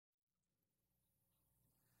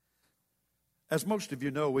As most of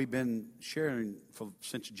you know, we've been sharing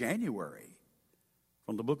since January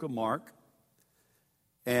from the book of Mark.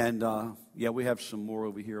 And, we have some more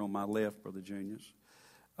over here on my left, Brother Junius.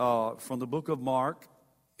 From the book of Mark.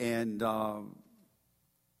 And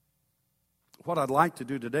what I'd like to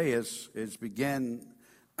do today is begin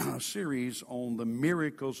a series on the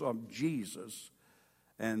miracles of Jesus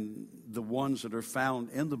and the ones that are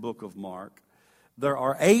found in the book of Mark. There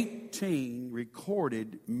are 18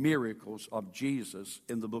 recorded miracles of Jesus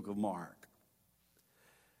in the book of Mark.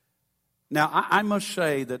 Now, I must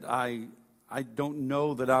say that I don't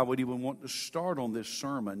know that I would even want to start on this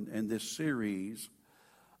sermon and this series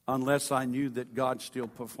unless I knew that God still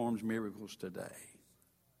performs miracles today.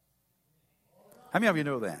 How many of you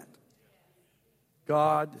know that?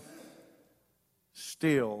 God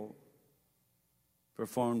still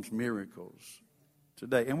performs miracles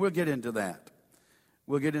today. And we'll get into that.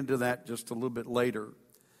 We'll get into that just a little bit later.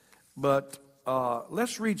 But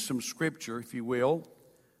let's read some scripture, if you will.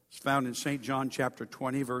 It's found in St. John chapter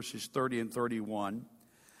 20, verses 30 and 31.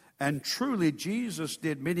 And truly Jesus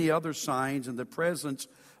did many other signs in the presence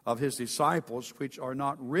of his disciples, which are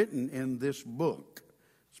not written in this book.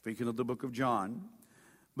 Speaking of the book of John.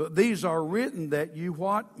 But these are written that you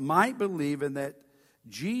might believe in that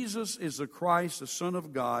Jesus is the Christ, the Son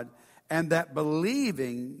of God, and that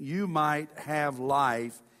believing you might have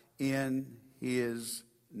life in his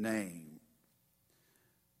name.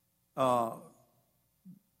 We'll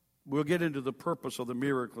get into the purpose of the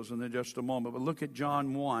miracles in just a moment, but look at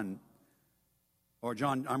John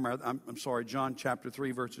chapter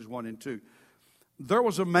 3, verses 1 and 2. There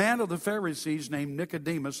was a man of the Pharisees named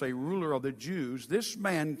Nicodemus, a ruler of the Jews. This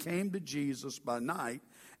man came to Jesus by night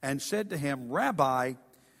and said to him, Rabbi,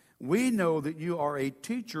 we know that you are a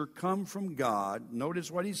teacher come from God.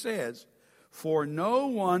 Notice what he says. For no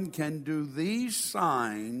one can do these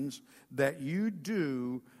signs that you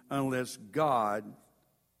do unless God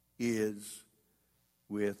is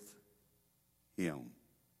with him.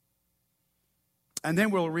 And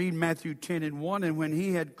then we'll read Matthew 10 and 1. And when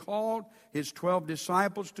he had called his 12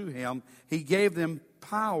 disciples to him, he gave them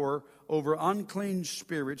power over unclean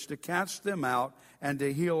spirits to cast them out and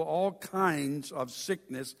to heal all kinds of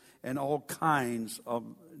sickness and all kinds of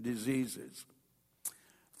diseases.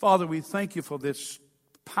 Father, we thank you for this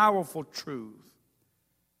powerful truth.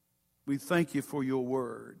 We thank you for your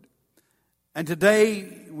word. And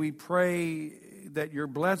today we pray that your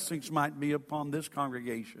blessings might be upon this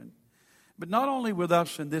congregation. But not only with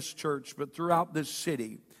us in this church, but throughout this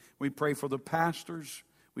city. We pray for the pastors.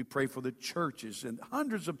 We pray for the churches and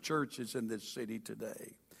hundreds of churches in this city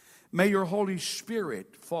today. May your Holy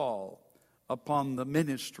Spirit fall upon the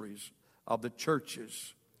ministries of the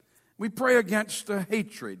churches. We pray against the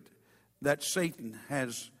hatred that Satan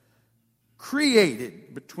has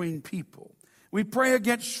created between people. We pray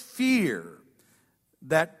against fear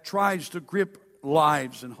that tries to grip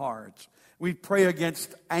lives and hearts. We pray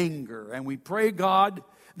against anger, and we pray, God,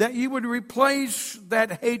 that you would replace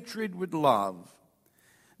that hatred with love,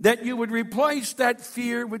 that you would replace that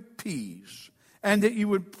fear with peace, and that you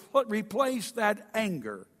would replace that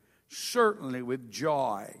anger, certainly with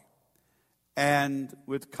joy and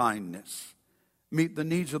with kindness. Meet the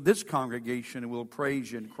needs of this congregation, and we'll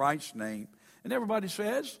praise you in Christ's name. And everybody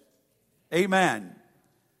says, amen.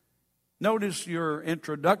 Notice your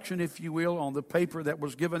introduction, if you will, on the paper that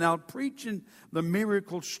was given out, preaching the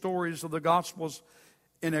miracle stories of the Gospels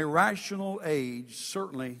in a rational age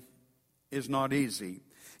certainly is not easy.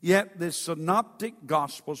 Yet the synoptic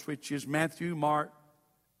Gospels, which is Matthew, Mark,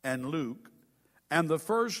 and Luke, and the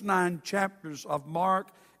first 9 chapters of Mark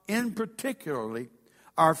in particularly,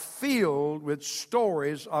 are filled with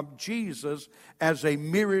stories of Jesus as a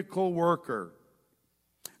miracle worker.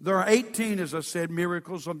 There are 18, as I said,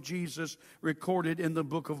 miracles of Jesus recorded in the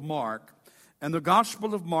book of Mark. And the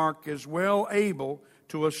Gospel of Mark is well able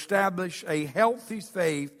to establish a healthy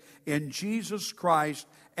faith in Jesus Christ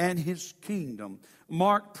and his kingdom.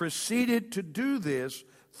 Mark proceeded to do this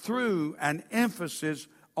through an emphasis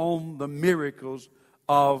on the miracles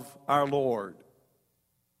of our Lord.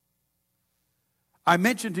 I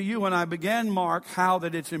mentioned to you when I began Mark how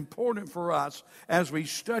that it's important for us as we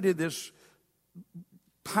study this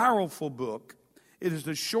powerful book. It is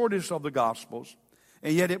the shortest of the Gospels,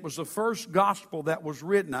 and yet it was the first gospel that was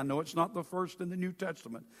written. I know it's not the first in the New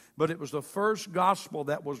Testament, but it was the first gospel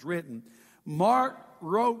that was written. Mark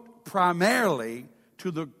wrote primarily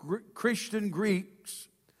to the Christian Greeks,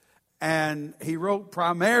 and he wrote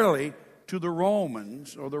primarily to the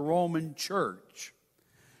Romans or the Roman church.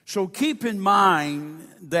 So keep in mind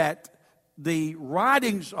that the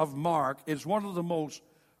writings of Mark is one of the most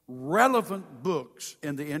relevant books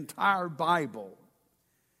in the entire Bible.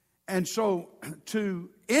 And so to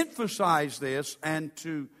emphasize this and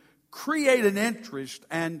to create an interest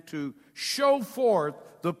and to show forth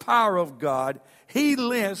the power of God, he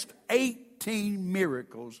lists 18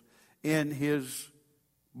 miracles in his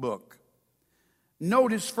book.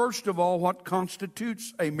 Notice, first of all, what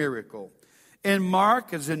constitutes a miracle. In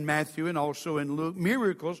Mark, as in Matthew and also in Luke,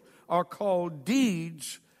 miracles are called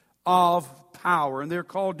deeds of power, and they're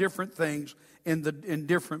called different things in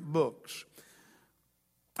different books.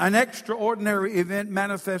 An extraordinary event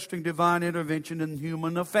manifesting divine intervention in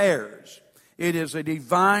human affairs. It is a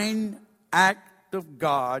divine act of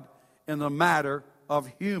God in the matter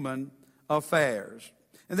of human affairs.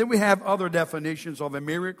 And then we have other definitions of a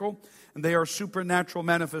miracle, and they are supernatural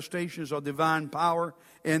manifestations of divine power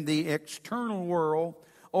in the external world,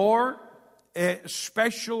 or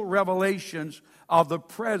special revelations of the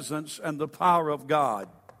presence and the power of God.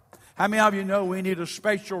 How many of you know we need a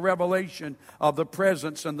special revelation of the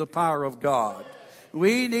presence and the power of God?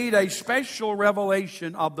 We need a special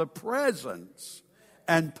revelation of the presence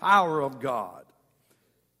and power of God.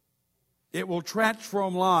 It will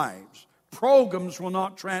transform lives. Programs will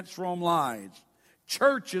not transform lives.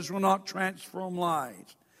 Churches will not transform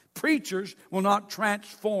lives. Preachers will not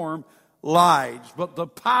transform lives. But the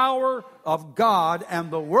power of God and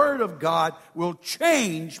the Word of God will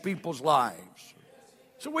change people's lives.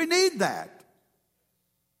 So we need that.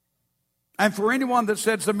 And for anyone that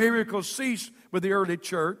says the miracles cease with the early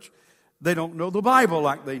church, they don't know the Bible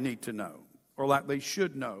like they need to know or like they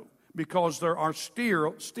should know, because there are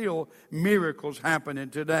still miracles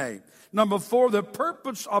happening today. Number 4, the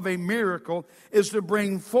purpose of a miracle is to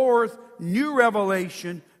bring forth new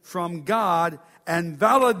revelation from God and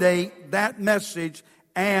validate that message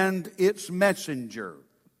and its messenger.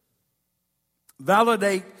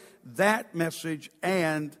 Validate that message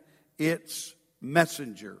and its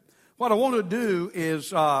messenger. What I want to do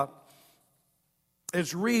is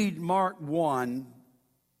read Mark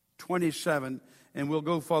 1:27, and we'll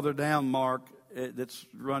go further down Mark that's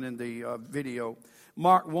running the video.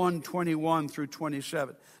 Mark 1:21 through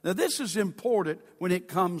 27. Now this is important when it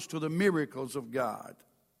comes to the miracles of God.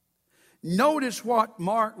 Notice what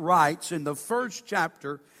Mark writes in the first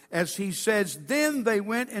chapter as he says, "Then they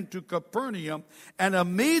went into Capernaum, and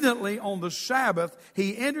immediately on the Sabbath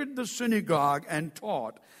he entered the synagogue and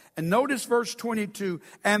taught." And notice verse 22,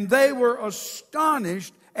 "And they were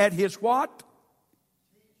astonished at his" what?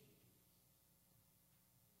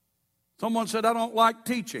 Someone said, "I don't like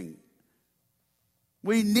teaching."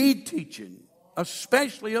 We need teaching,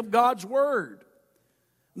 especially of God's Word.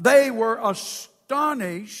 They were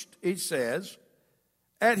astonished, he says,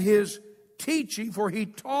 at his teaching, for he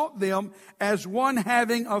taught them as one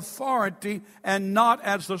having authority and not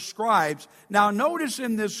as the scribes. Now notice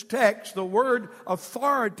in this text the word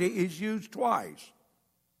authority is used twice.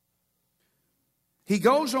 He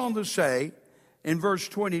goes on to say in verse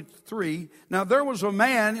 23, "Now there was a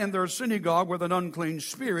man in their synagogue with an unclean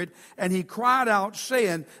spirit, and he cried out,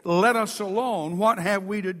 saying, 'Let us alone. What have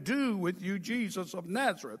we to do with you, Jesus of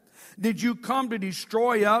Nazareth? Did you come to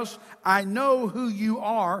destroy us? I know who you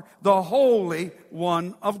are, the Holy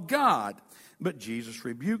One of God.' But Jesus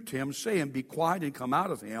rebuked him, saying, 'Be quiet and come out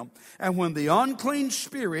of him.' And when the unclean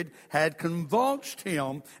spirit had convulsed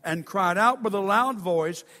him and cried out with a loud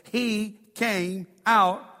voice, he came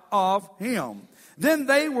out of him. Then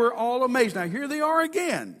they were all amazed." Now here they are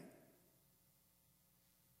again.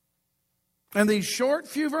 And these short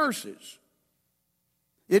few verses,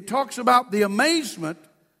 it talks about the amazement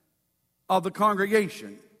of the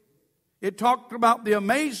congregation. It talked about the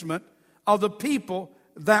amazement of the people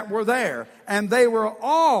that were there. And they were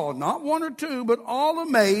all, not one or two, but all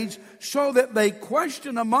amazed, so that they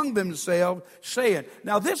questioned among themselves, saying.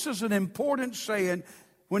 Now this is an important saying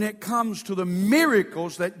when it comes to the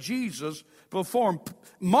miracles that Jesus performed.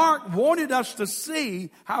 Mark wanted us to see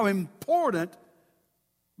how important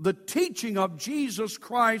the teaching of Jesus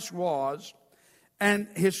Christ was, and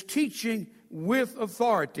his teaching with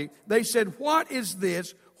authority. They said, "What is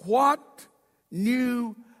this? What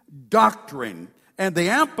new doctrine?" And the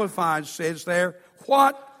Amplified says there,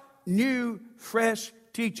 "What new fresh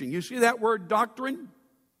teaching?" You see that word doctrine?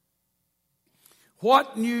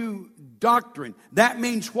 What new doctrine? That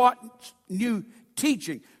means what new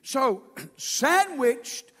teaching. So,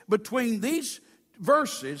 sandwiched between these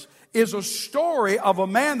verses is a story of a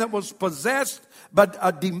man that was possessed by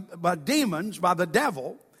demons, by the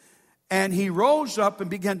devil. And he rose up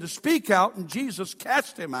and began to speak out, and Jesus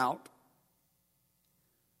cast him out.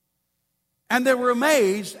 And they were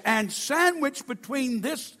amazed, and sandwiched between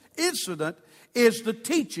this incident is the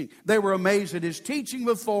teaching. They were amazed at his teaching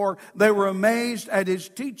before. They were amazed at his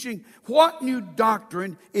teaching. What new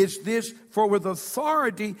doctrine is this? For with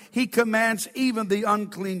authority he commands even the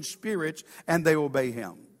unclean spirits, and they obey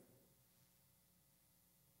him.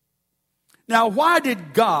 Now, why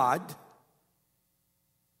did God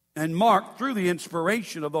and Mark, through the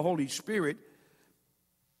inspiration of the Holy Spirit,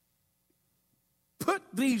 put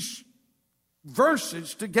these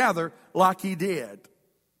verses together like he did?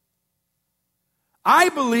 I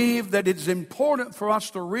believe that it's important for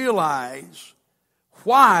us to realize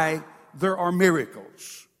why there are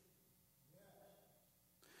miracles.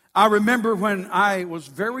 I remember when I was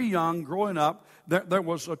very young, growing up, there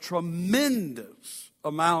was a tremendous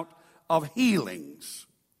amount of healings.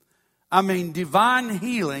 I mean, divine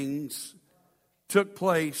healings took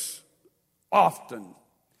place often.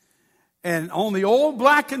 And on the old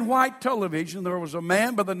black and white television, there was a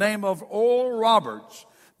man by the name of Oral Roberts.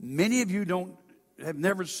 Many of you have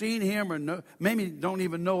never seen him, or maybe don't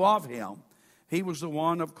even know of him. He was the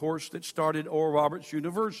one, of course, that started Oral Roberts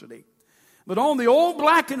University. But on the old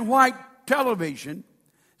black and white television,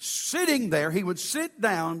 sitting there, he would sit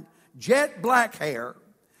down, jet black hair,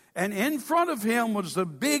 and in front of him was the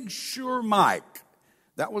Big Shure mic.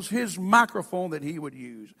 That was his microphone that he would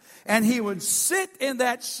use. And he would sit in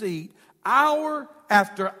that seat hour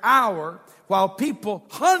after hour while people,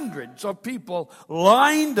 hundreds of people,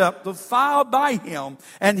 lined up to file by him,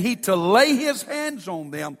 and he to lay his hands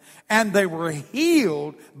on them, and they were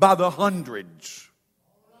healed by the hundreds.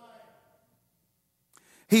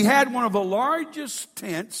 He had one of the largest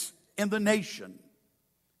tents in the nation.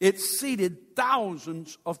 It seated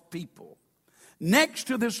thousands of people. Next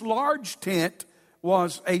to this large tent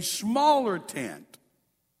was a smaller tent.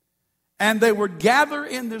 And they would gather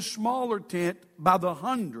in this smaller tent by the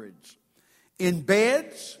hundreds, in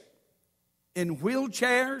beds, in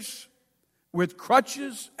wheelchairs, with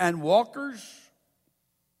crutches and walkers,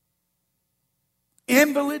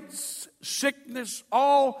 invalids, sickness,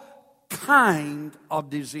 all kind of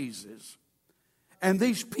diseases. And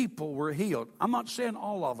these people were healed. I'm not saying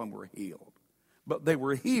all of them were healed, but they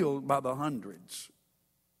were healed by the hundreds.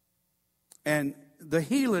 And the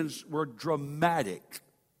healings were dramatic.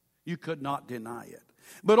 You could not deny it.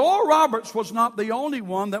 But Oral Roberts was not the only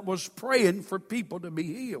one that was praying for people to be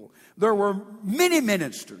healed. There were many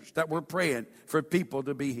ministers that were praying for people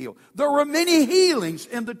to be healed. There were many healings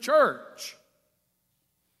in the church.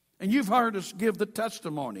 And you've heard us give the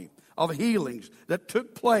testimony of healings that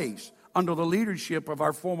took place under the leadership of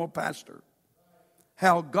our former pastor.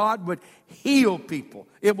 How God would heal people.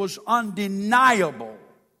 It was undeniable.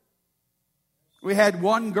 We had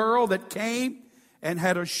one girl that came and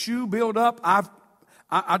had a shoe built up.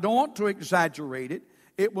 I don't want to exaggerate it.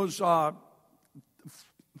 It was 4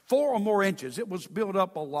 or more inches. It was built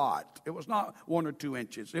up a lot. It was not 1 or 2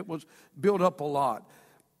 inches. It was built up a lot.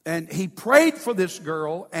 And he prayed for this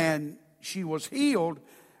girl, and she was healed.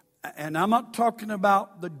 And I'm not talking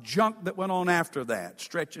about the junk that went on after that,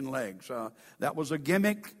 stretching legs. That was a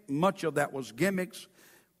gimmick. Much of that was gimmicks.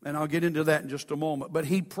 And I'll get into that in just a moment. But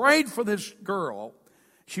he prayed for this girl.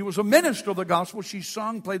 She was a minister of the gospel. She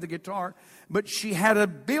sung, played the guitar. But she had a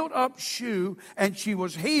built-up shoe, and she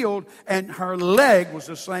was healed, and her leg was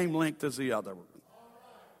the same length as the other one.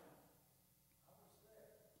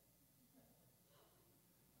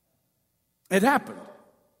 It happened.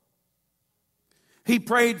 He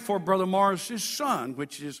prayed for Brother Morris's son,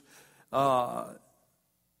 which is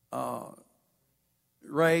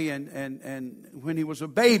Ray, and when he was a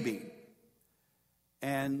baby.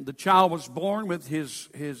 And the child was born with his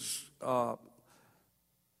help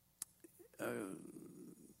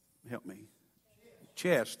me,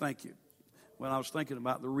 chest, thank you. When I was thinking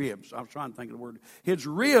about the ribs, I was trying to think of the word. His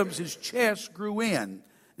ribs, his chest grew in.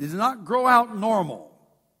 It did not grow out normal.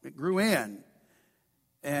 It grew in.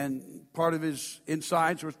 And part of his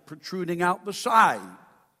insides was protruding out the side.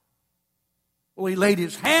 Well, he laid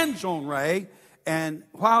his hands on Ray, and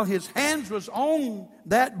while his hands was on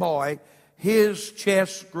that boy, his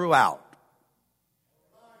chest grew out.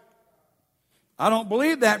 I don't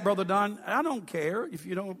believe that, Brother Don. I don't care if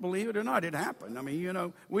you don't believe it or not. It happened. I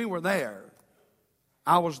mean, we were there.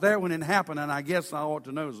 I was there when it happened, and I guess I ought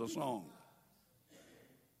to know the song.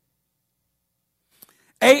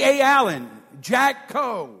 A. Allen, Jack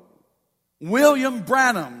Coe, William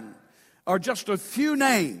Branham are just a few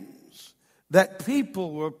names that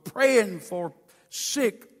people were praying for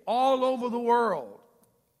sick all over the world.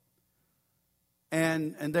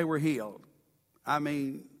 And they were healed. I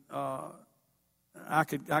mean, I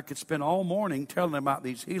could spend all morning telling them about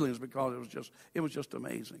these healings because it was just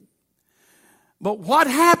amazing. But what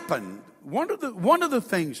happened, one of the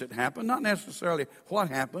things that happened, not necessarily what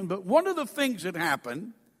happened, but one of the things that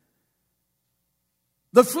happened,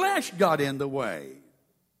 the flesh got in the way.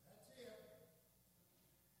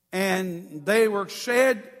 And they were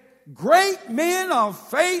said, great men of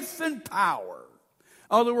faith and power.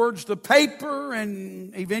 In other words, the paper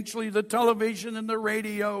and eventually the television and the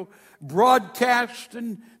radio broadcast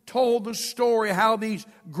and told the story how these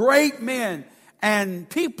great men, and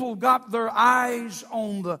people got their eyes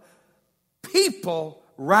on the people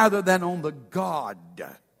rather than on the God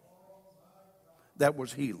that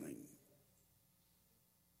was healing.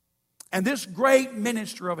 And this great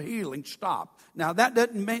ministry of healing stopped. Now that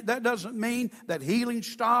doesn't mean that healing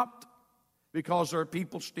stopped, because there are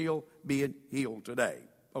people still being healed today.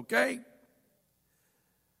 Okay?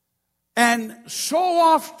 And so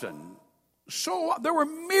often, there were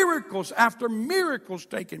miracles after miracles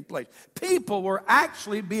taking place. People were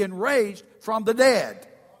actually being raised from the dead.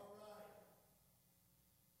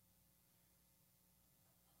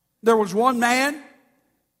 There was one man,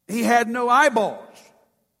 he had no eyeballs.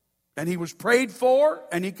 And he was prayed for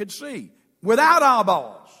and he could see without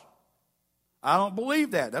eyeballs. I don't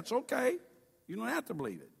believe that. That's okay. You don't have to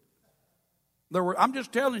believe it. I'm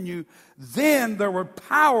just telling you, then there were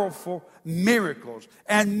powerful miracles.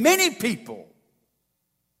 And many people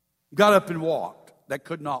got up and walked that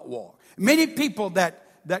could not walk. Many people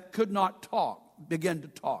that could not talk began to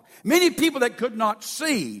talk. Many people that could not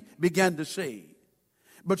see began to see.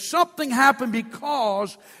 But something happened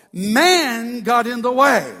because man got in the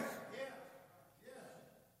way.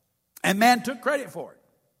 And man took credit for it.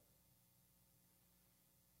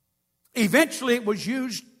 Eventually it was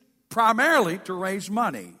used primarily to raise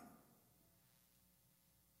money.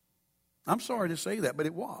 I'm sorry to say that, but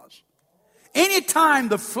it was. Anytime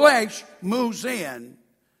the flesh moves in,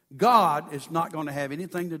 God is not going to have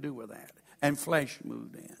anything to do with that. And flesh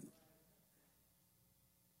moved in.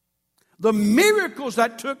 The miracles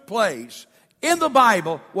that took place in the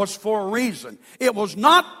Bible was for a reason. It was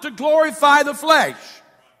not to glorify the flesh.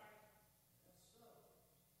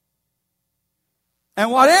 And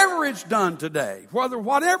whatever is done today,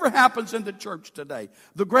 whatever happens in the church today,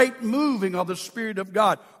 the great moving of the Spirit of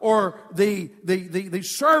God, or the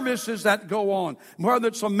services that go on, whether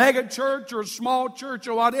it's a mega church or a small church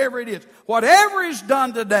or whatever it is, whatever is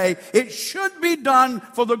done today, it should be done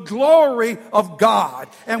for the glory of God.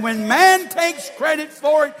 And when man takes credit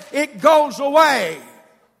for it, it goes away.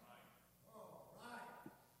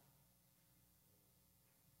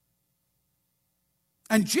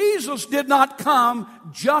 And Jesus did not come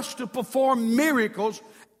just to perform miracles,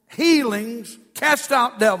 healings, cast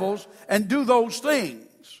out devils, and do those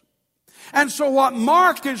things. And so what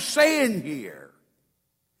Mark is saying here,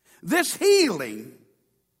 this healing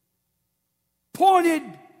pointed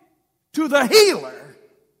to the healer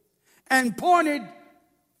and pointed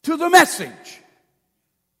to the message.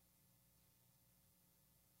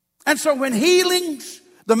 And so when healings,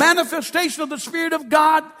 the manifestation of the Spirit of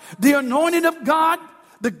God, the anointing of God,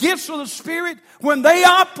 the gifts of the Spirit, when they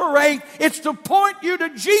operate, it's to point you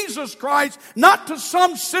to Jesus Christ, not to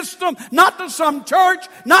some system, not to some church,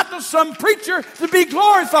 not to some preacher to be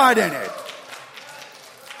glorified in it.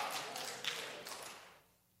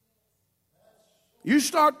 You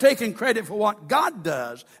start taking credit for what God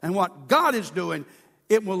does and what God is doing,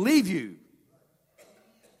 it will leave you.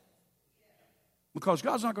 Because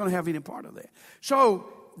God's not going to have any part of that.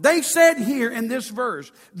 So, they said here in this verse,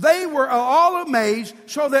 they were all amazed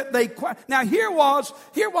so that they... Now here was,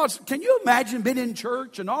 can you imagine being in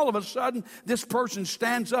church and all of a sudden this person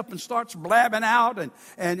stands up and starts blabbing out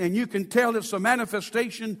and you can tell it's a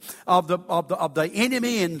manifestation of the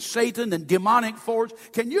enemy and Satan and demonic force.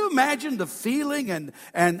 Can you imagine the feeling and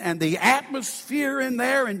the atmosphere in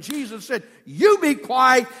there? And Jesus said, you be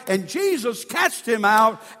quiet. And Jesus cast him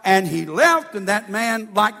out and he left, and that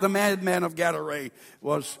man, like the madman of Gadara,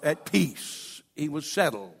 was at peace. He was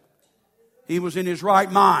settled. He was in his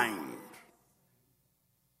right mind.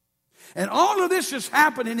 And all of this is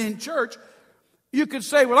happening in church. You could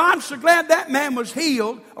say, well, I'm so glad that man was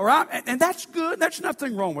healed. And that's good. There's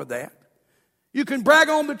nothing wrong with that. You can brag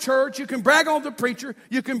on the church. You can brag on the preacher.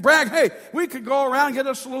 You can brag, hey, we could go around and get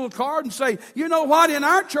us a little card and say, you know what, in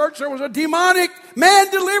our church there was a demonic man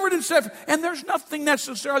delivered and set free. And there's nothing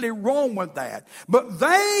necessarily wrong with that. But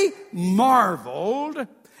they marveled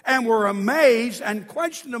and were amazed and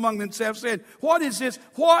questioned among themselves, saying, what is this?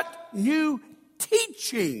 What new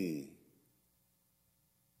teaching?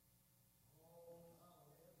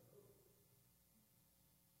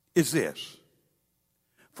 Is this?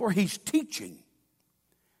 For he's teaching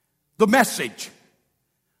the message.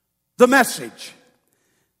 The message.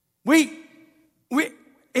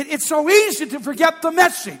 It's so easy to forget the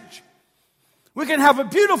message. We can have a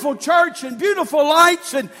beautiful church and beautiful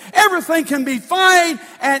lights and everything can be fine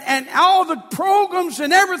and all the programs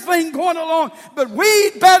and everything going along. But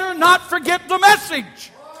we better not forget the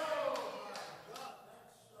message.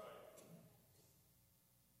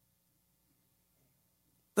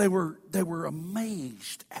 They were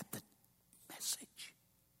amazed at the message.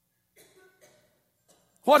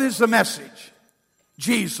 What is the message?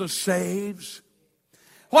 Jesus saves.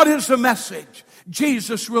 What is the message?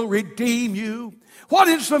 Jesus will redeem you. What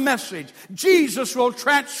is the message? Jesus will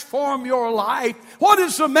transform your life. What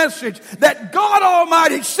is the message? That God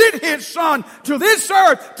Almighty sent His Son to this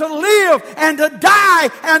earth to live and to die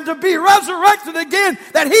and to be resurrected again,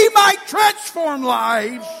 that He might transform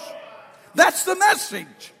lives. That's the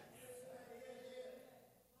message.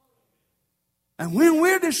 And when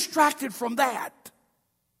we're distracted from that,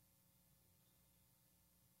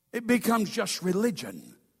 it becomes just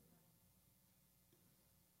religion.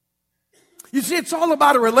 You see, it's all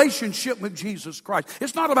about a relationship with Jesus Christ.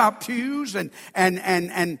 It's not about pews and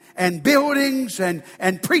buildings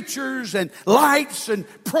and preachers and lights and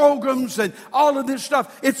programs and all of this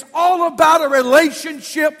stuff. It's all about a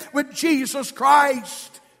relationship with Jesus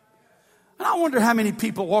Christ. And I wonder how many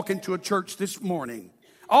people walk into a church this morning,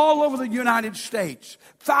 all over the United States,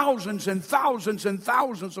 thousands and thousands and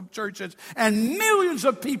thousands of churches and millions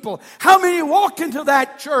of people. How many walk into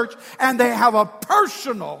that church and they have a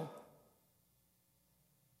personal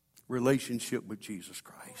relationship with Jesus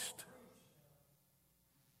Christ?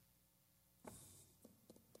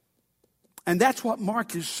 And that's what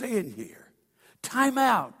Mark is saying here. Time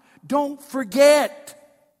out. Don't forget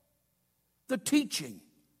the teaching.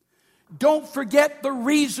 Don't forget the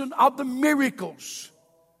reason of the miracles.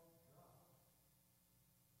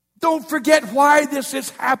 Don't forget why this is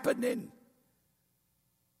happening.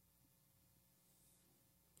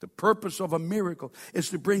 The purpose of a miracle is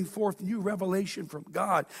to bring forth new revelation from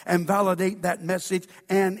God and validate that message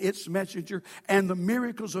and its messenger. And the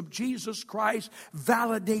miracles of Jesus Christ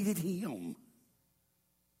validated Him.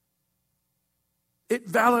 It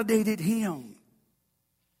validated Him.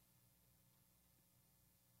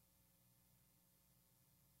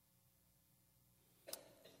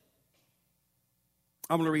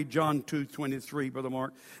 I'm going to read John 2:23, Brother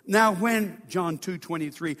Mark. John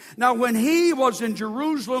 2:23. Now when He was in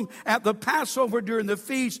Jerusalem at the Passover during the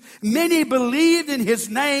feast, many believed in His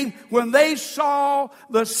name when they saw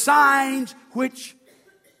the signs which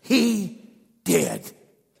He did.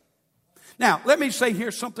 Now, let me say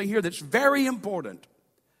here something here that's very important.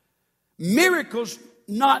 Miracles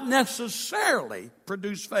not necessarily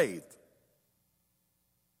produce faith.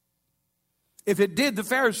 If it did, the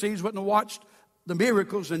Pharisees wouldn't have watched the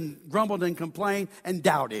miracles and grumbled and complained and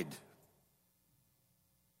doubted.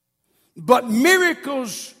 But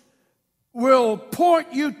miracles will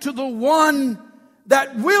point you to the one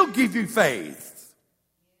that will give you faith.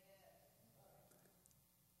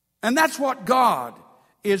 And that's what God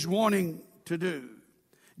is wanting to do.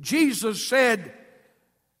 Jesus said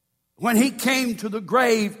when He came to the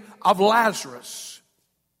grave of Lazarus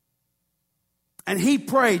and He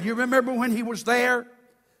prayed. You remember when He was there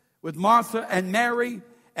with Martha and Mary,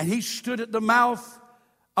 and He stood at the mouth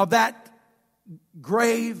of that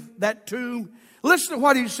grave, that tomb. Listen to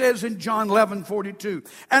what He says in John 11:42.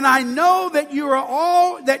 And I know that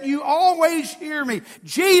you always hear me.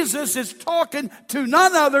 Jesus is talking to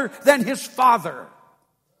none other than His Father.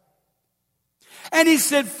 And He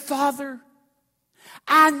said, Father,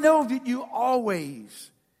 I know that you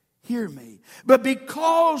always hear me. But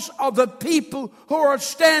because of the people who are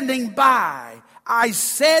standing by, I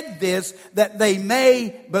said this that they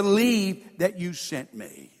may believe that you sent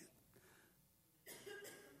me.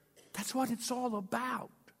 That's what it's all about.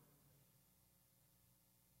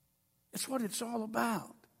 It's what it's all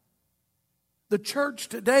about. The church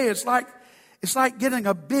today is like getting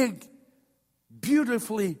a big,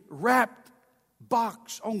 beautifully wrapped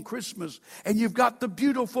box on Christmas, and you've got the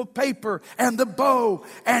beautiful paper and the bow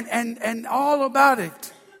and all about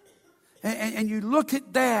it. And you look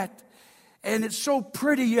at that, and it's so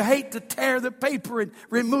pretty, you hate to tear the paper and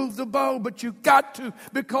remove the bow, but you've got to,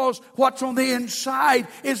 because what's on the inside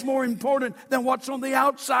is more important than what's on the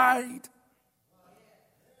outside.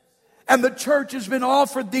 And the church has been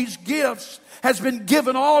offered these gifts, has been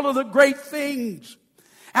given all of the great things.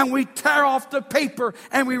 And we tear off the paper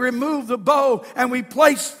and we remove the bow and we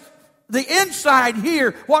place the inside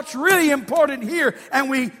here, what's really important here, and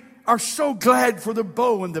we are so glad for the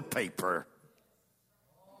bow and the paper.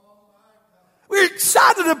 We're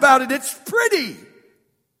excited about it. It's pretty.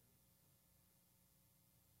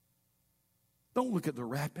 Don't look at the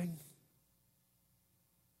wrapping.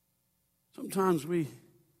 Sometimes we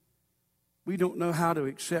don't know how to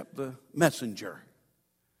accept the messenger.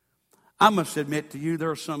 I must admit to you,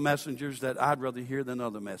 there are some messengers that I'd rather hear than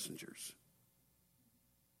other messengers.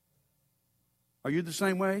 Are you the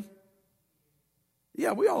same way?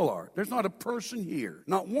 Yeah, we all are. There's not a person here,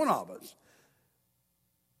 not one of us,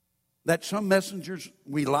 that some messengers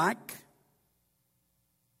we like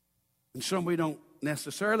and some we don't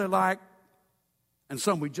necessarily like and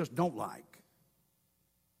some we just don't like.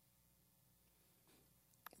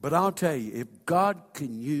 But I'll tell you, if God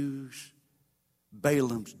can use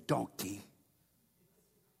Balaam's donkey,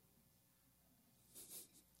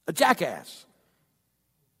 a jackass,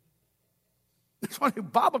 that's what the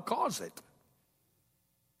Bible calls it.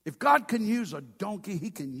 If God can use a donkey, he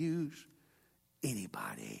can use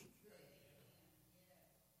anybody.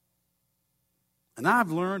 And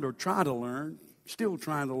I've learned, or try to learn, still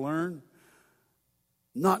trying to learn,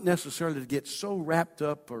 not necessarily to get so wrapped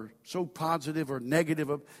up or so positive or negative.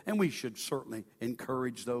 And we should certainly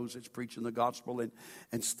encourage those that's preaching the gospel and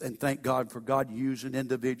thank God for God using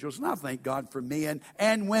individuals. And I thank God for men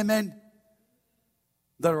and women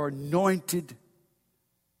that are anointed.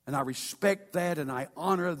 And I respect that and I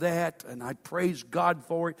honor that and I praise God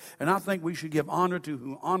for it. And I think we should give honor to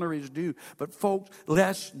whom honor is due. But folks,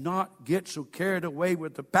 let's not get so carried away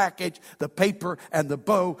with the package, the paper, and the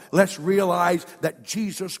bow. Let's realize that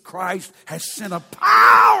Jesus Christ has sent a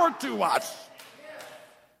power to us.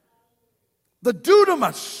 The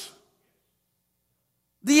dunamis.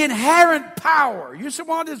 The inherent power. You say,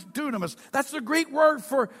 what is dunamis? That's the Greek word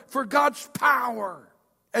for God's power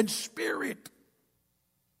and spirit.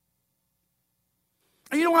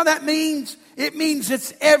 You know what that means? It means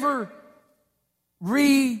it's ever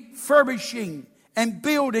refurbishing and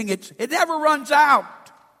building. It never runs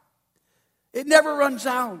out. It never runs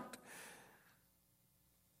out.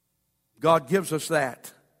 God gives us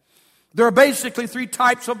that. There are basically 3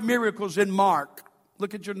 types of miracles in Mark.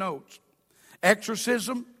 Look at your notes.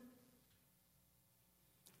 Exorcism,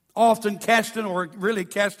 often casting or really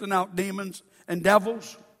casting out demons and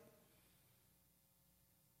devils.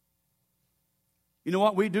 You know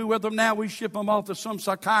what we do with them now? We ship them off to some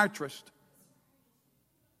psychiatrist.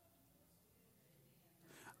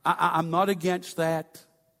 I'm not against that.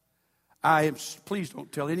 Please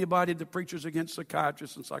don't tell anybody the preacher's against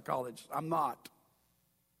psychiatrists and psychologists. I'm not.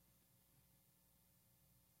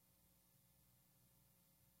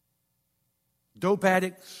 Dope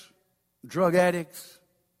addicts, drug addicts,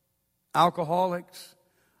 alcoholics.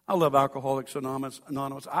 I love Alcoholics Anonymous.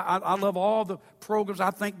 I love all the programs.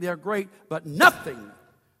 I think they're great, but nothing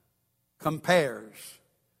compares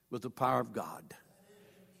with the power of God.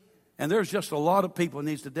 And there's just a lot of people who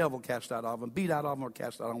needs the devil cast out of them, beat out of them or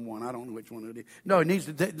cast out on one. I don't know which one it is. No, it needs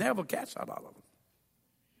the devil cast out of them.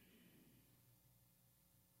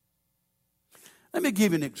 Let me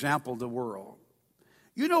give you an example of the world.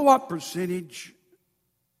 You know what percentage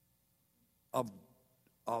of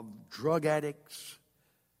drug addicts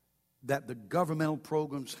that the governmental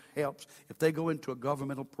programs helps? If they go into a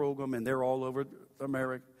governmental program and they're all over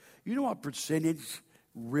America, you know what percentage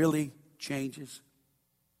really changes?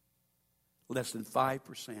 Less than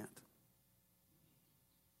 5%.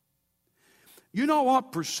 You know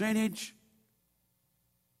what percentage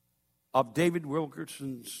of David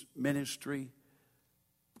Wilkerson's ministry?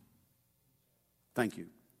 Thank you.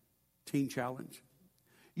 Teen Challenge.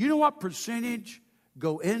 You know what percentage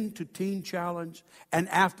go into Teen Challenge and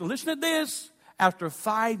after, listen to this, after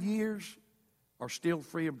 5 years are still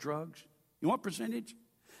free of drugs? You know what percentage?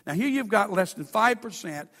 Now here you've got less than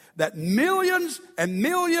 5% that millions and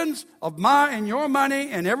millions of my and your money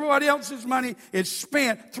and everybody else's money is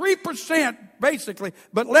spent. 3% basically,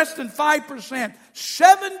 but less than 5%.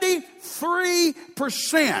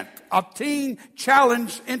 73% of Teen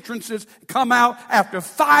Challenge entrances come out after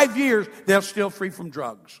 5 years. They're still free from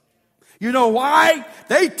drugs. You know why?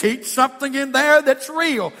 They teach something in there that's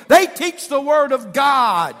real. They teach the Word of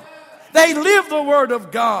God. They live the Word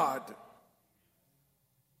of God.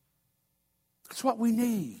 That's what we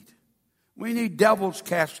need. We need devils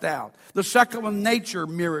cast out. The second one, nature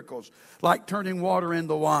miracles, like turning water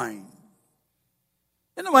into wine.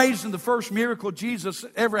 In the ways, in the first miracle Jesus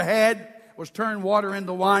ever had was turn water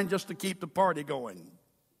into wine just to keep the party going.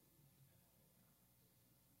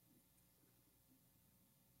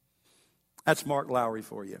 That's Mark Lowry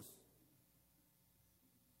for you.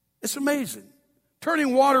 It's amazing.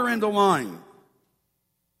 Turning water into wine.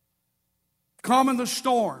 Calming the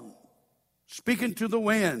storm. Speaking to the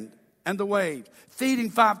wind and the waves. Feeding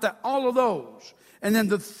 5,000. All of those. And then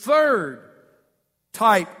the third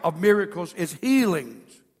type of miracles is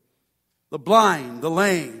healings. The blind, the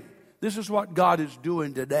lame. This is what God is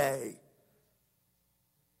doing today.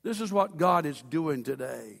 This is what God is doing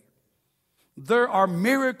today. There are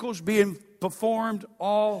miracles being performed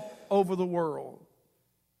all over the world.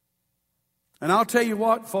 And I'll tell you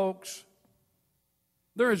what, folks,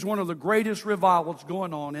 there is one of the greatest revivals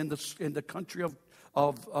going on in the country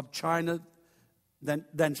of China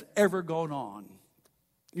than's ever gone on.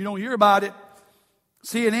 You don't hear about it.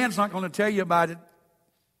 CNN's not going to tell you about it.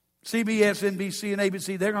 CBS, NBC, and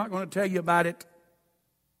ABC, they're not going to tell you about it.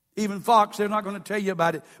 Even Fox, they're not going to tell you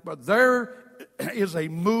about it. But there is a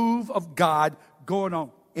move of God going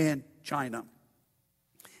on in China.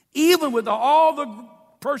 Even with all the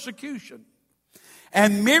persecution.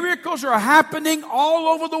 And miracles are happening all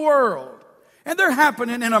over the world. And they're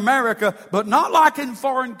happening in America, but not like in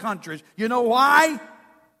foreign countries. You know why?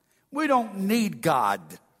 We don't need God.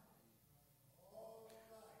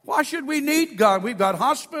 Why should we need God? We've got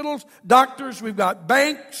hospitals, doctors, we've got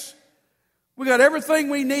banks. We've got everything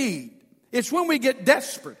we need. It's when we get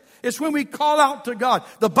desperate. It's when we call out to God.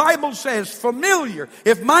 The Bible says, familiar,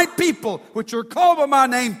 if my people, which are called by my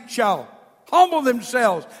name, shall humble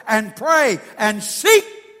themselves and pray and seek.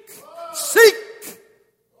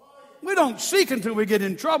 We don't seek until we get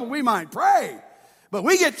in trouble. We might pray. But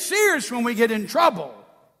we get serious when we get in trouble.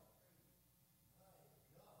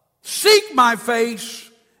 Seek my face.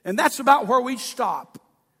 And that's about where we stop.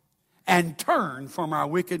 And turn from our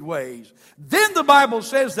wicked ways. Then the Bible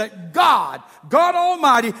says that God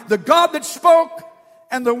Almighty, the God that spoke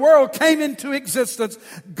and the world came into existence,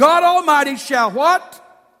 God Almighty shall what?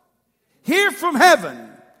 Hear from heaven.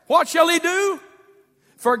 What shall He do?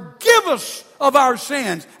 Forgive us of our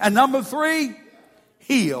sins. And number 3,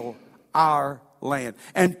 heal our land.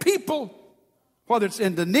 And people, whether it's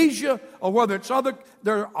Indonesia or whether it's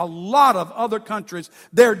there are a lot of other countries.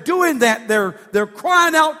 They're doing that. They're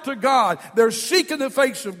crying out to God. They're seeking the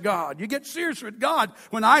face of God. You get serious with God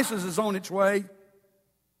when ISIS is on its way.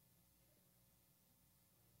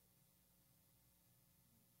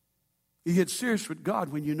 You get serious with God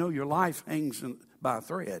when you know your life hangs by a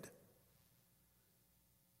thread.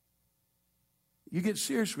 You get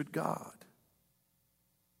serious with God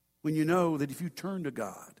when you know that if you turn to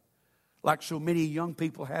God, like so many young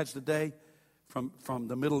people has today from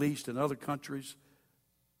the Middle East and other countries,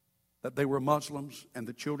 that they were Muslims and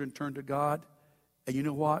the children turned to God. And you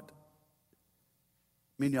know what?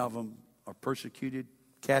 Many of them are persecuted,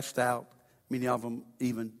 cast out. Many of them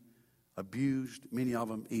even abused. Many of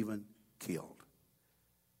them even killed.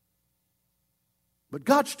 But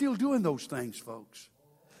God's still doing those things, folks.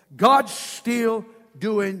 God's still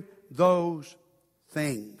doing those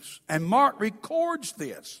things. And Mark records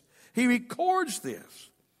this. He records this.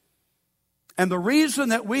 And the reason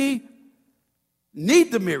that we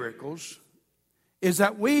need the miracles is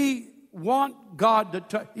that we want God to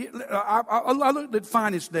touch. I looked at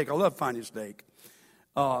Finest Dake. I love Finest Dake.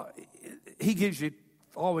 He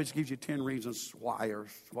always gives you 10 reasons why or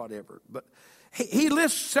whatever. But he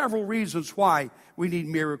lists several reasons why we need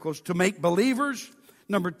miracles. To make believers.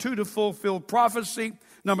 Number 2, to fulfill prophecy.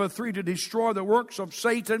 Number 3, to destroy the works of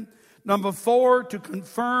Satan. Number 4, to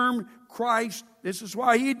confirm Christ. This is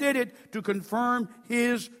why He did it, to confirm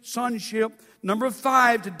His sonship. Number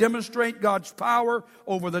 5, to demonstrate God's power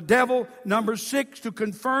over the devil. Number 6, to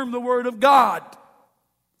confirm the Word of God.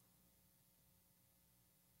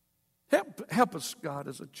 Help us, God,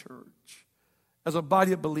 as a church, as a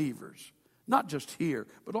body of believers, not just here,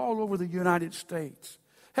 but all over the United States.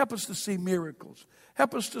 Help us to see miracles.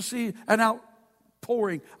 Help us to see an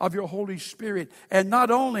outpouring of your Holy Spirit. And not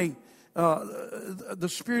only the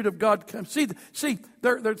Spirit of God comes. See,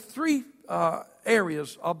 there are 3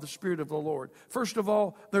 areas of the Spirit of the Lord. First of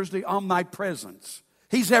all, there's the omnipresence.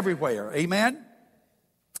 He's everywhere. Amen?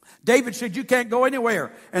 David said you can't go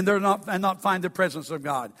anywhere and not find the presence of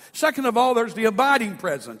God. Second of all, there's the abiding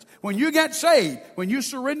presence. When you get saved, when you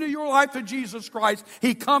surrender your life to Jesus Christ,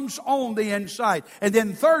 He comes on the inside. And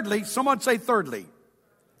then thirdly, someone say thirdly.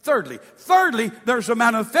 Thirdly, there's a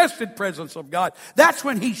manifested presence of God. That's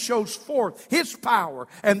when He shows forth His power.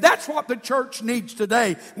 And that's what the church needs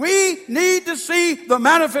today. We need to see the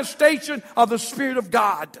manifestation of the Spirit of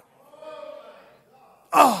God.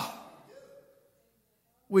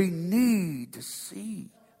 We need to see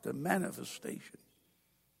the manifestation.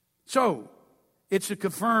 So, it's to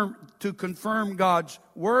confirm God's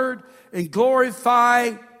word and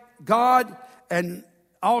glorify God. And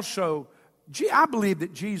also, I believe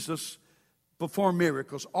that Jesus performed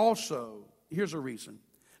miracles. Also, here's a reason: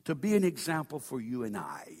 to be an example for you and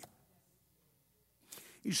I.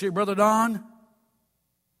 You say, Brother Don,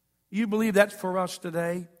 you believe that's for us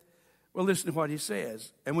today? Well, listen to what he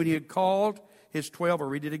says. And when he had called His 12, I'll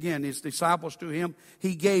read it again, His disciples to Him,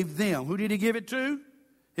 He gave them. Who did He give it to?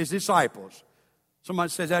 His disciples. Somebody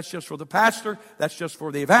says that's just for the pastor, that's just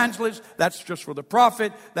for the evangelist, that's just for the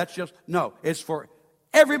prophet, no, it's for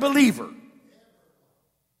every believer.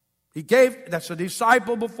 That's a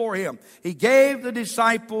disciple before him. He gave the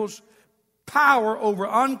disciples power over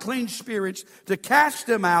unclean spirits to cast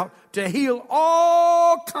them out, to heal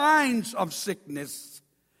all kinds of sickness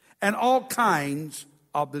and all kinds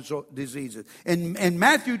of diseases. In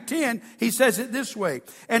Matthew 10, he says it this way,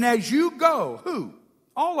 and as you go, who?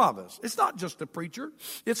 All of us. It's not just the preacher.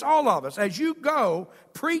 It's all of us. As you go,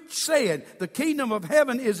 preach saying, the kingdom of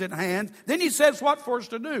heaven is at hand. Then he says what for us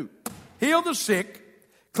to do? Heal the sick,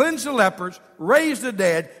 cleanse the lepers, raise the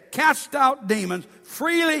dead, cast out demons.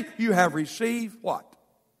 Freely you have received what?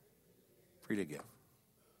 Freely give.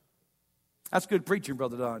 That's good preaching,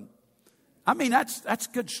 Brother Don. I mean, that's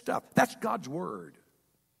good stuff. That's God's word.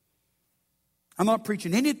 I'm not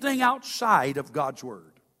preaching anything outside of God's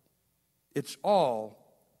word. It's all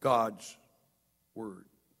God's word.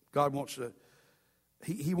 God wants to,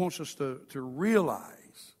 He wants us to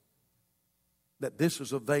realize that this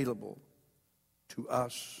is available to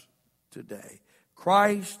us today.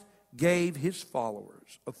 Christ gave his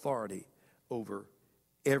followers authority over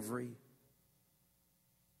every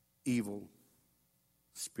evil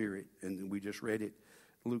spirit. And we just read it,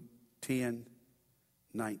 Luke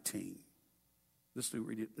 10:19.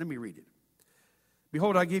 Let me read it.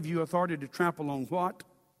 Behold, I give you authority to trample on what?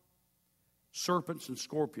 Serpents and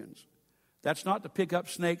scorpions. That's not to pick up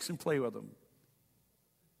snakes and play with them.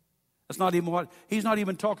 That's not even what, he's not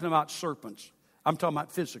even talking about serpents. I'm talking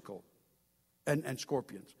about physical and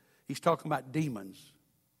scorpions. He's talking about demons.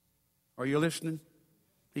 Are you listening?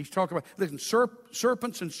 He's talking about, listen,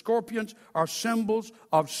 serpents and scorpions are symbols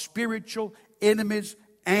of spiritual enemies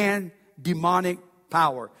and demonic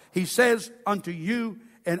power. He says unto you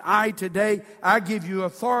and I today, I give you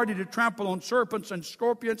authority to trample on serpents and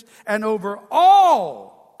scorpions and over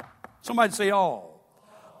all, somebody say all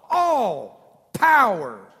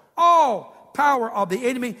power of the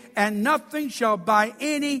enemy, and nothing shall by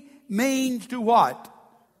any means do what?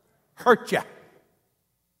 Hurt you.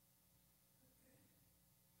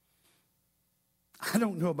 I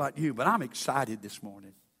don't know about you, but I'm excited this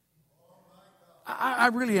morning. I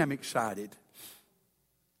really am excited.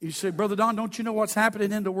 You say, Brother Don, don't you know what's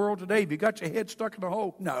happening in the world today? Have you got your head stuck in a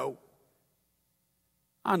hole? No.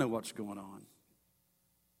 I know what's going on.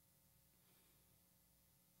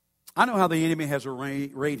 I know how the enemy has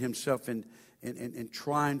arrayed himself in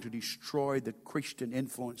trying to destroy the Christian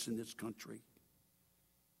influence in this country.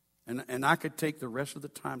 And I could take the rest of the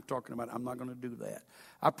time talking about it. I'm not going to do that.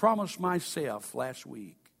 I promised myself last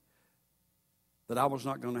week that I was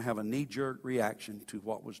not going to have a knee-jerk reaction to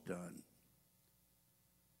what was done.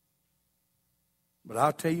 But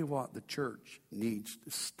I'll tell you what, the church needs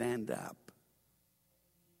to stand up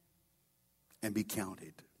and be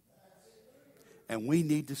counted. And we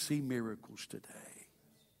need to see miracles today.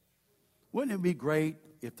 Wouldn't it be great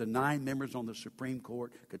if the 9 members on the Supreme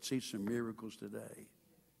Court could see some miracles today?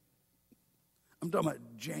 I'm talking about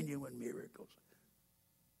genuine miracles.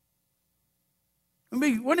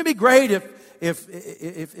 Wouldn't it be great if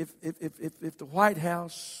the White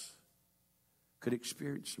House could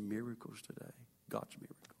experience some miracles today? God's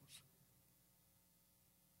miracles.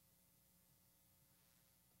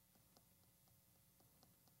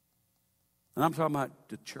 And I'm talking about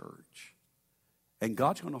the church. And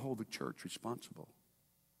God's going to hold the church responsible.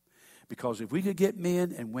 Because if we could get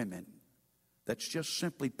men and women that's just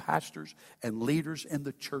simply pastors and leaders in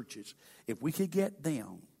the churches, if we could get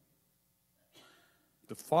them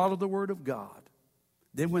to follow the Word of God,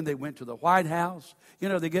 then when they went to the White House,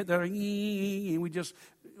 they get there and it's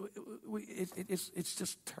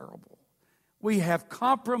just terrible. We have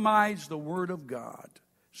compromised the Word of God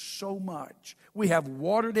so much. We have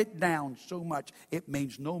watered it down so much. It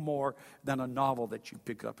means no more than a novel that you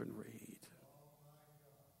pick up and read.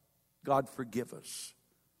 God forgive us.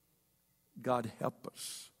 God help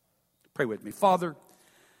us. Pray with me. Father,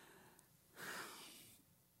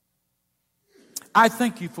 I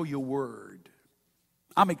thank you for your word.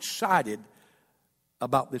 I'm excited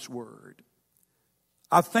about this word.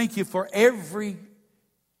 I thank you for every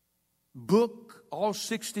book, all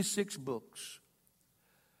 66 books.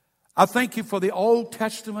 I thank you for the Old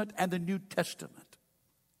Testament and the New Testament.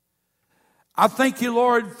 I thank you,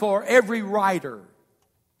 Lord, for every writer,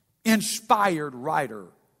 inspired writer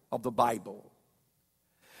of the Bible.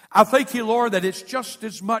 I thank you, Lord, that it's just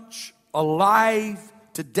as much alive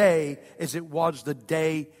today as it was the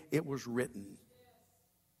day it was written.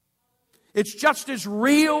 It's just as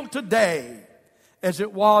real today as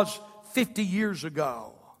it was 50 years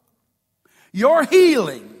ago. Your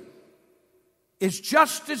healing is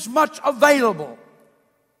just as much available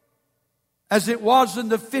as it was in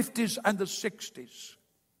the 50s and the 60s.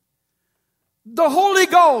 The Holy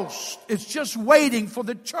Ghost is just waiting for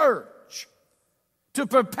the church to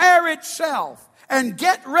prepare itself and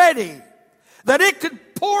get ready, that it could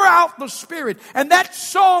pour out the Spirit. And that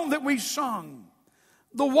song that we sung,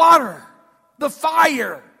 the water, the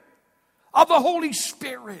fire of the Holy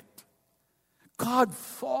Spirit, God,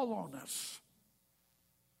 fall on us.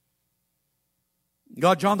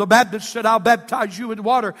 God, John the Baptist said, I'll baptize you with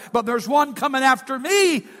water, but there's one coming after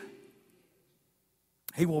me.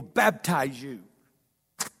 He will baptize you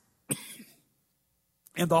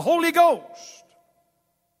in the Holy Ghost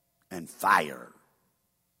and fire.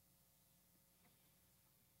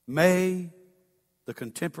 May the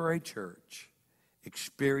contemporary church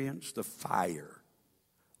experience the fire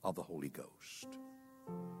of the Holy Ghost.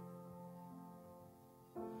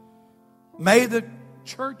 May the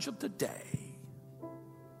church of today,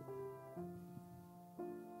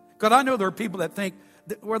 because I know there are people that think,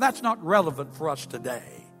 well, that's not relevant for us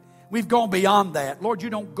today. We've gone beyond that. Lord, you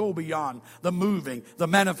don't go beyond the moving, the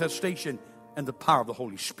manifestation, and the power of the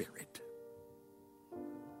Holy Spirit.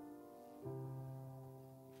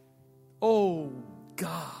 Oh,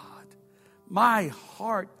 God, my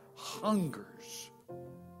heart hungers.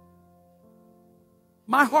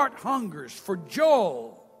 My heart hungers for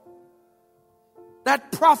Joel,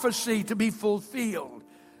 that prophecy to be fulfilled.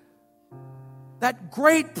 That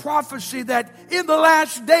great prophecy that in the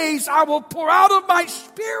last days I will pour out of my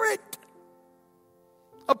Spirit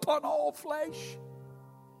upon all flesh.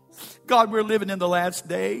 God, we're living in the last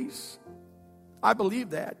days. I believe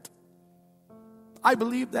that. I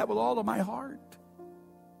believe that with all of my heart.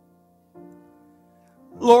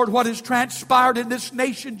 Lord, what has transpired in this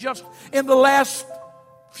nation just in the last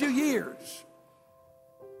few years,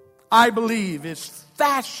 I believe is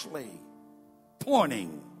fastly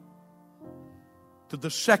pointing to the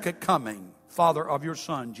second coming, Father, of your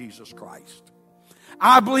Son, Jesus Christ.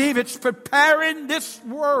 I believe it's preparing this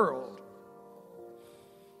world.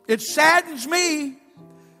 It saddens me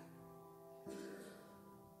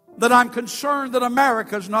that I'm concerned that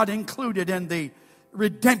America is not included in the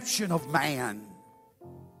redemption of man.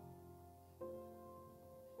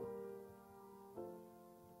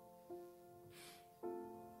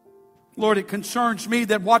 Lord, it concerns me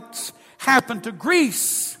that what's happened to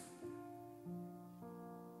Greece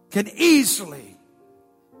can easily,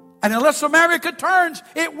 and unless America turns,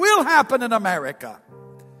 it will happen in America.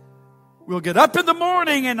 We'll get up in the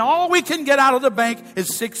morning and all we can get out of the bank is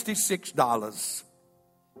 $66.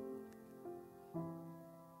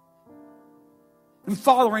 And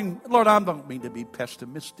following, Lord, I don't mean to be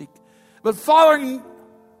pessimistic, but following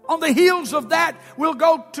on the heels of that, we'll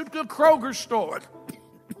go to the Kroger store.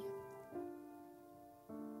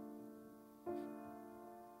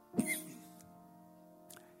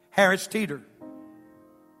 Harris Teeter,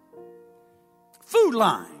 Food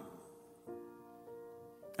Line,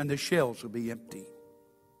 and the shelves will be empty.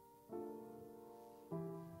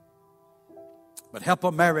 But help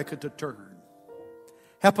America to turn.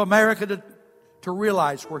 Help America to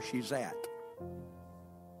realize where she's at.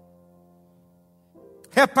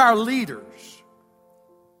 Help our leaders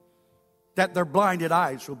that their blinded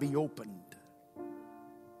eyes will be opened.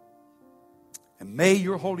 And may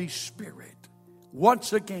your Holy Spirit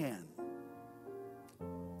once again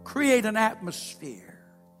create an atmosphere,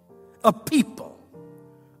 a people,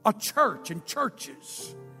 a church and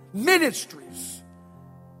churches, ministries,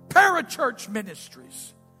 parachurch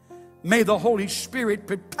ministries. May the Holy Spirit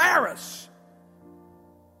prepare us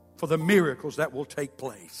for the miracles that will take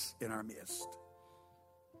place in our midst.